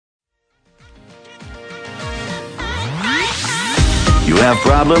have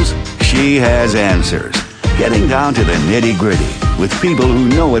problems? She has answers. Getting down to the nitty-gritty with people who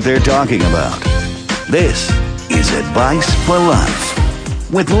know what they're talking about. This is Advice for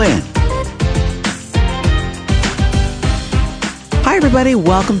Life with Lynn. Hi, everybody.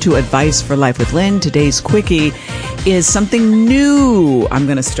 Welcome to Advice for Life with Lynn. Today's quickie is something new I'm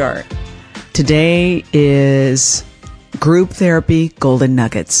going to start. Today is group therapy golden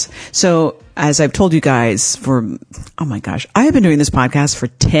nuggets. So as I've told you guys I have been doing this podcast for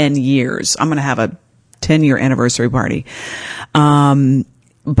 10 years. I'm going to have a 10-year anniversary party.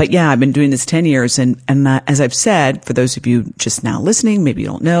 But yeah, I've been doing this 10 years. And as I've said, for those of you just now listening, maybe you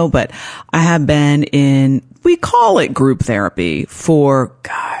don't know, but I have been we call it group therapy for,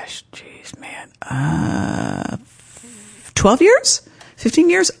 12 years, 15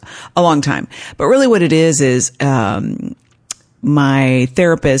 years, a long time. But really what it is, my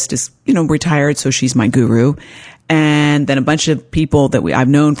therapist is, retired. So she's my guru. And then a bunch of people that I've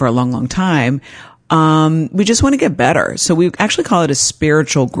known for a long, long time. We just want to get better. So we actually call it a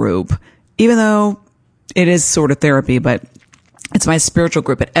spiritual group, even though it is sort of therapy, but it's my spiritual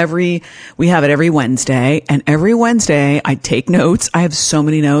group. We have it every Wednesday, and every Wednesday I take notes. I have so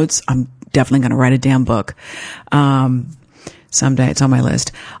many notes. I'm definitely going to write a damn book. Someday it's on my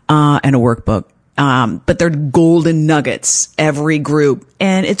list, and a workbook. But they're golden nuggets, every group.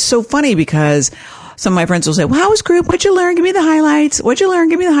 And it's so funny because some of my friends will say, well, how was group? What'd you learn? Give me the highlights. What'd you learn?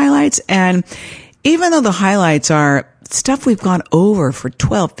 Give me the highlights. And even though the highlights are stuff we've gone over for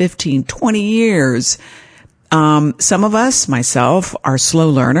 12, 15, 20 years, some of us, myself, are slow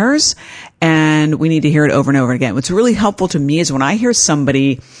learners, and we need to hear it over and over again. What's really helpful to me is when I hear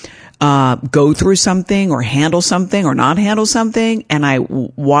somebody go through something or handle something or not handle something, and I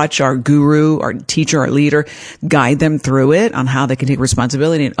watch our guru, our teacher, our leader guide them through it on how they can take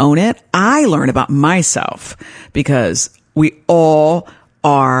responsibility and own it. I learn about myself because we all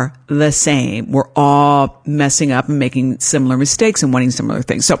are the same. We're all messing up and making similar mistakes and wanting similar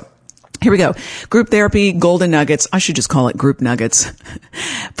things. So here we go. Group therapy, golden nuggets. I should just call it group nuggets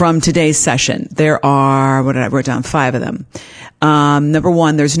from today's session. There are, I wrote down 5 of them. Number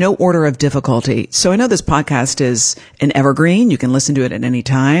 1, there's no order of difficulty. So I know this podcast is an evergreen. You can listen to it at any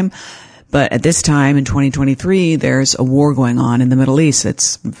time. But at this time in 2023, there's a war going on in the Middle East.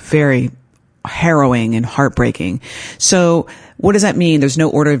 It's very harrowing and heartbreaking. So what does that mean? There's no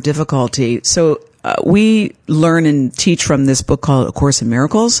order of difficulty. So we learn and teach from this book called A Course in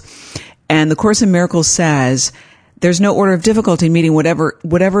Miracles. And the Course in Miracles says there's no order of difficulty, meaning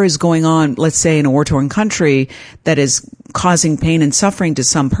whatever is going on, let's say in a war-torn country that is causing pain and suffering to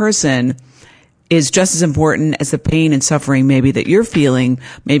some person, is just as important as the pain and suffering maybe that you're feeling.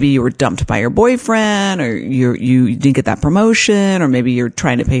 Maybe you were dumped by your boyfriend, or you didn't get that promotion, or maybe you're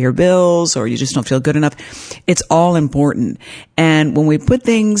trying to pay your bills, or you just don't feel good enough. It's all important. And when we put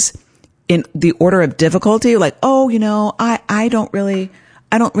things in the order of difficulty, like, I don't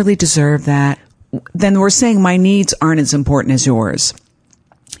really deserve that, then we're saying my needs aren't as important as yours.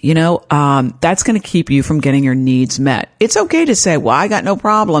 That's going to keep you from getting your needs met. It's okay to say, well, I got no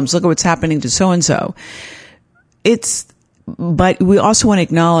problems. Look at what's happening to so-and-so. But we also want to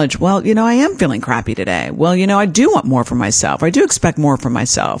acknowledge, well, I am feeling crappy today. Well, I do want more from myself. I do expect more from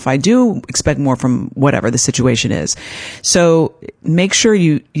myself. I do expect more from whatever the situation is. So make sure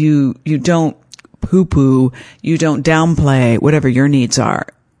you don't poo-poo, you don't downplay whatever your needs are.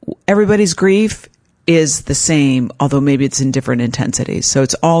 Everybody's grief is the same, although maybe it's in different intensities. So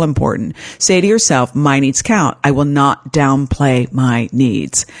it's all important. Say to yourself, my needs count. I will not downplay my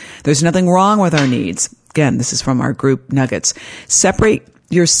needs. There's nothing wrong with our needs. Again, this is from our group nuggets. Separate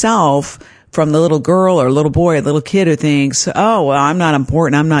yourself from the little girl or little boy or little kid who thinks, oh, well, I'm not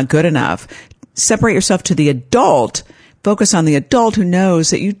important. I'm not good enough. Separate yourself to the adult. Focus on the adult who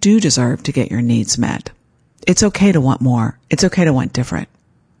knows that you do deserve to get your needs met. It's okay to want more. It's okay to want different.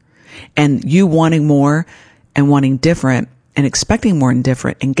 And you wanting more and wanting different and expecting more and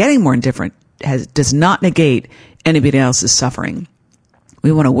different and getting more and different does not negate anybody else's suffering.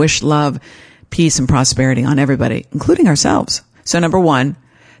 We want to wish love, peace, and prosperity on everybody, including ourselves. So number 1,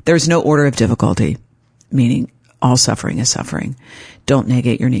 there's no order of difficulty, meaning all suffering is suffering. Don't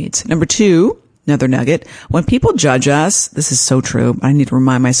negate your needs. Number 2, another nugget, when people judge us, this is so true. I need to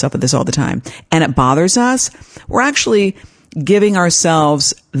remind myself of this all the time. And it bothers us. We're actually giving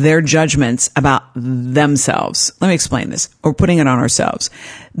ourselves their judgments about themselves. Let me explain this. We're putting it on ourselves.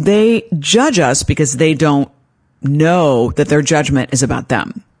 They judge us because they don't know that their judgment is about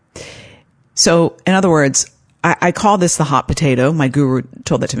them. So, in other words, I call this the hot potato. My guru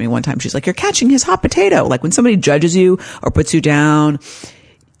told that to me one time. She's like, you're catching his hot potato. Like when somebody judges you or puts you down,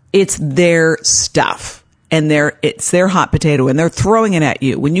 it's their stuff. and it's their hot potato and they're throwing it at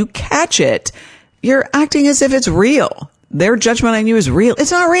you. When you catch it, you're acting as if it's real. Their judgment on you is real.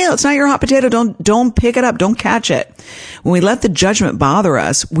 It's not real. It's not your hot potato. Don't pick it up. Don't catch it. When we let the judgment bother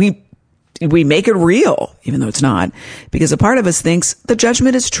us, we make it real, even though it's not, because a part of us thinks the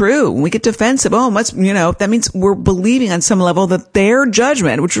judgment is true. When we get defensive, that means we're believing on some level that their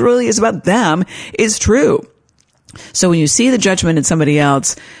judgment, which really is about them, is true. So when you see the judgment in somebody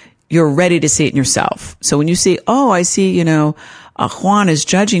else, you're ready to see it in yourself. So when you see, I see, Juan is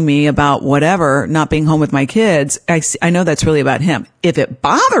judging me about whatever, not being home with my kids, I know that's really about him. If it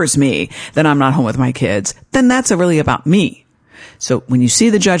bothers me that I'm not home with my kids, then that's really about me. So when you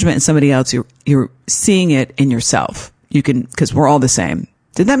see the judgment in somebody else, you're seeing it in yourself. Because we're all the same.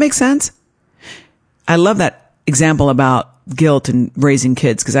 Did that make sense? I love that example about guilt and raising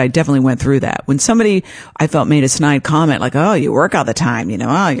kids, because I definitely went through that. When somebody I felt made a snide comment like, you work all the time, you're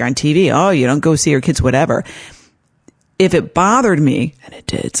on TV, you don't go see your kids, whatever. If it bothered me, and it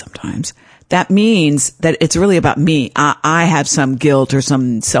did sometimes, that means that it's really about me. I have some guilt or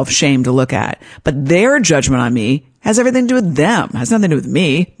some self-shame to look at. But their judgment on me has everything to do with them. It has nothing to do with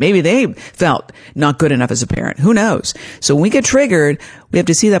me. Maybe they felt not good enough as a parent. Who knows? So when we get triggered, we have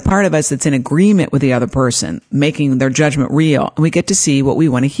to see that part of us that's in agreement with the other person, making their judgment real. And we get to see what we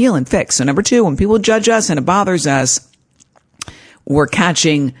want to heal and fix. So number 2, when people judge us and it bothers us, we're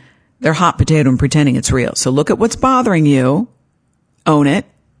catching their hot potato and pretending it's real. So look at what's bothering you, own it,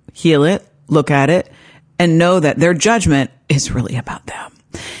 heal it, look at it, and know that their judgment is really about them.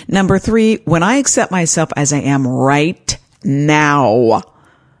 Number 3, when I accept myself as I am right now,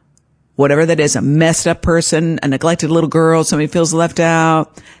 whatever that is, a messed up person, a neglected little girl, somebody feels left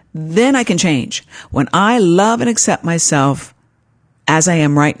out, then I can change. When I love and accept myself as I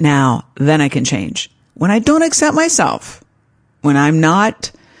am right now, then I can change. When I don't accept myself, when I'm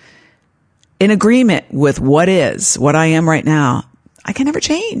not in agreement with what I am right now, I can never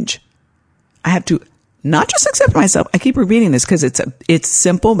change. I have to not just accept myself. I keep repeating this because it's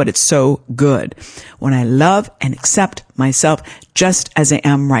simple, but it's so good. When I love and accept myself just as I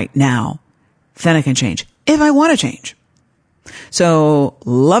am right now, then I can change if I want to change. So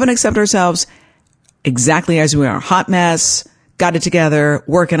love and accept ourselves exactly as we are. Hot mess, got it together,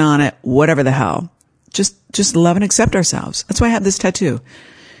 working on it, whatever the hell. Just love and accept ourselves. That's why I have this tattoo.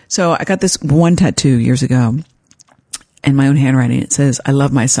 So I got this one tattoo years ago. In my own handwriting, it says, I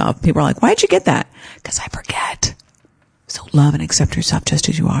love myself. People are like, why'd you get that? Because I forget. So love and accept yourself just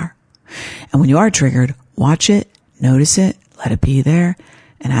as you are. And when you are triggered, watch it, notice it, let it be there,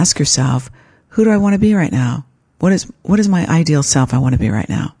 and ask yourself, who do I want to be right now? What is my ideal self I want to be right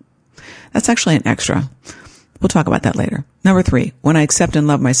now? That's actually an extra. We'll talk about that later. Number 3, when I accept and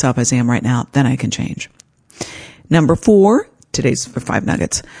love myself as I am right now, then I can change. Number 4, today's 5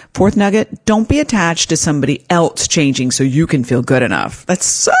 nuggets. 4th nugget, don't be attached to somebody else changing so you can feel good enough. That's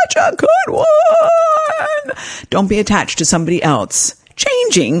such a good one. Don't be attached to somebody else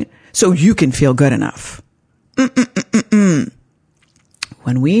changing so you can feel good enough.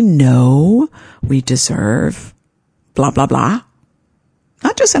 When we know we deserve blah, blah, blah,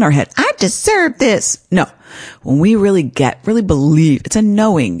 not just in our head, I deserve this. No. When we really believe, it's a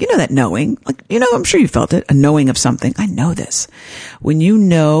knowing. You know that knowing. I'm sure you felt it, a knowing of something. I know this. When you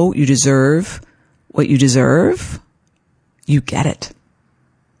know you deserve what you deserve, you get it.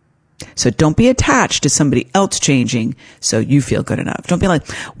 So don't be attached to somebody else changing so you feel good enough. Don't be like,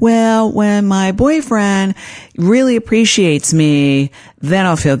 well, when my boyfriend really appreciates me, then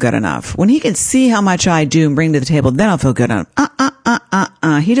I'll feel good enough. When he can see how much I do and bring to the table, then I'll feel good enough.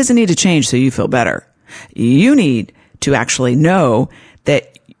 He doesn't need to change so you feel better. You need to actually know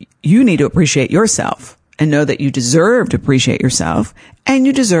that you need to appreciate yourself and know that you deserve to appreciate yourself and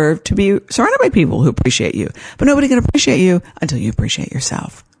you deserve to be surrounded by people who appreciate you. But nobody can appreciate you until you appreciate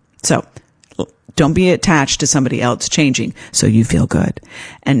yourself. So don't be attached to somebody else changing so you feel good.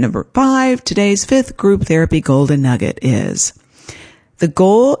 And number 5, today's 5th group therapy golden nugget is the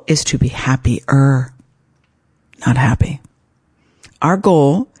goal is to be happier, not happy. Our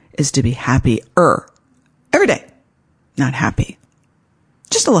goal is to be happier every day, not happy.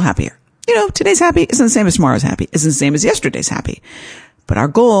 Just a little happier. Today's happy isn't the same as tomorrow's happy, isn't the same as yesterday's happy. But our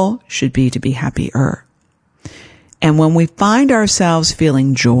goal should be to be happier. And when we find ourselves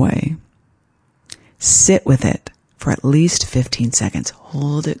feeling joy, sit with it for at least 15 seconds.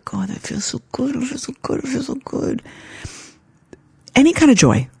 Hold it. God, that feels so good. It feels so good. It feels so good. Any kind of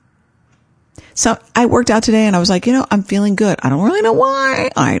joy. So I worked out today and I was like, I'm feeling good. I don't really know why.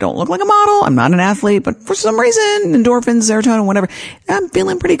 I don't look like a model. I'm not an athlete, but for some reason, endorphins, serotonin, whatever, I'm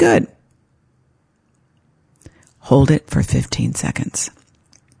feeling pretty good. Hold it for 15 seconds.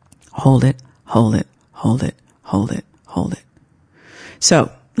 Hold it, hold it, hold it, hold it, hold it.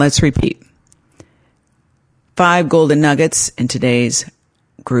 So let's repeat. 5 golden nuggets in today's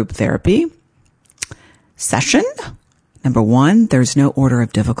group therapy session. Number 1, there's no order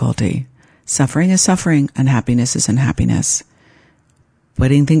of difficulty. Suffering is suffering, unhappiness is unhappiness.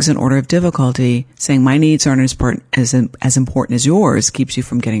 Putting things in order of difficulty, saying my needs aren't as important as yours, keeps you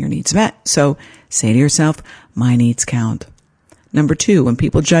from getting your needs met. So say to yourself, my needs count. Number 2, when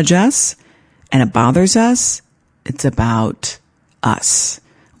people judge us and it bothers us, it's about us.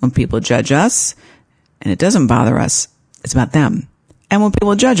 When people judge us and it doesn't bother us, it's about them. And when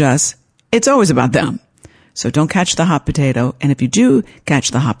people judge us, it's always about them. So don't catch the hot potato. And if you do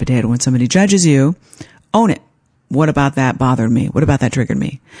catch the hot potato when somebody judges you, own it. What about that bothered me? What about that triggered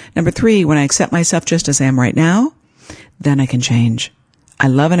me? Number 3, when I accept myself just as I am right now, then I can change. I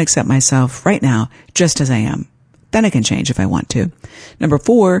love and accept myself right now just as I am. Then I can change if I want to. Number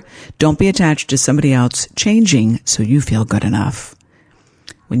 4, don't be attached to somebody else changing so you feel good enough.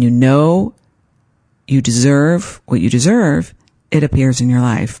 When you know you deserve what you deserve, it appears in your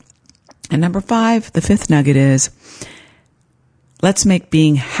life. And number 5, the 5th nugget is, let's make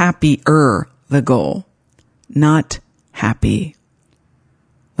being happier the goal, not happy.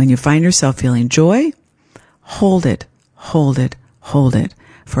 When you find yourself feeling joy, hold it, hold it, hold it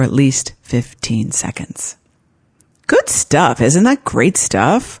for at least 15 seconds. Good stuff. Isn't that great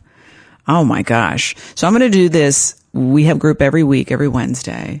stuff? Oh my gosh. So I'm going to do this. We have group every week, every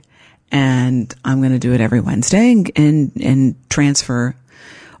Wednesday, and I'm going to do it every Wednesday and transfer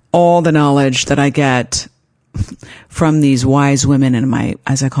all the knowledge that I get from these wise women and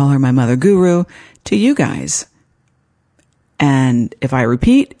as I call her, my mother guru, to you guys. And if I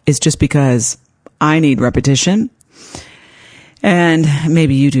repeat, it's just because I need repetition. And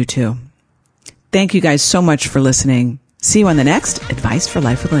maybe you do too. Thank you guys so much for listening. See you on the next Advice for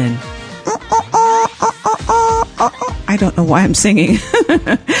Life with Lynn. I don't know why I'm singing.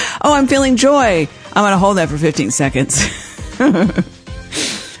 Oh, I'm feeling joy. I'm going to hold that for 15 seconds.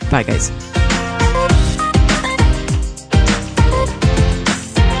 Bye, guys.